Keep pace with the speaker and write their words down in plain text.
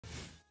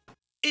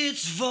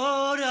It's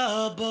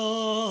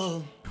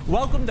votable.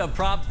 Welcome to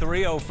Prop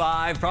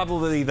 305,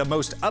 probably the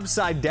most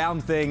upside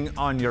down thing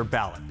on your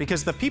ballot,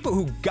 because the people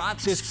who got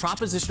this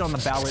proposition on the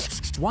ballot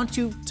want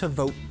you to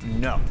vote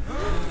no.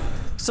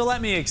 So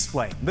let me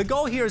explain. The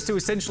goal here is to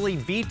essentially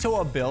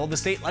veto a bill the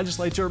state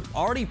legislature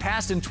already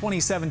passed in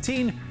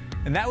 2017,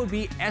 and that would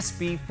be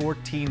SB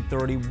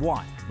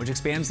 1431, which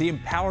expands the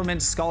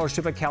Empowerment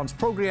Scholarship Accounts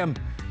program.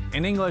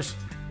 In English,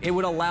 it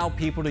would allow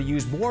people to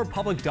use more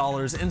public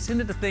dollars and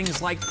send it to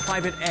things like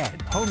private ed,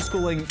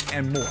 homeschooling,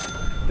 and more.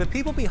 The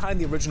people behind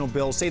the original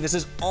bill say this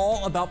is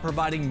all about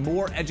providing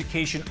more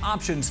education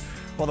options,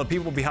 while the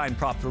people behind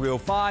Prop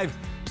 305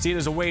 see it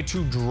as a way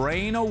to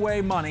drain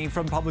away money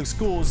from public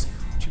schools,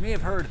 which you may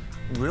have heard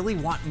really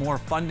want more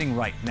funding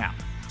right now.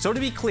 So to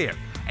be clear,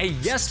 a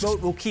yes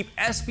vote will keep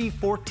SB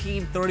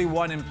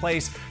 1431 in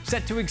place,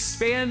 set to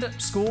expand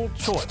school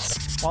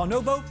choice, while a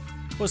no vote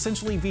will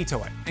essentially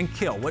veto it and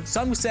kill what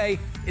some say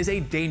is a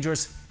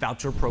dangerous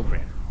voucher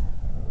program.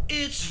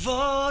 It's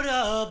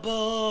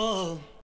votable.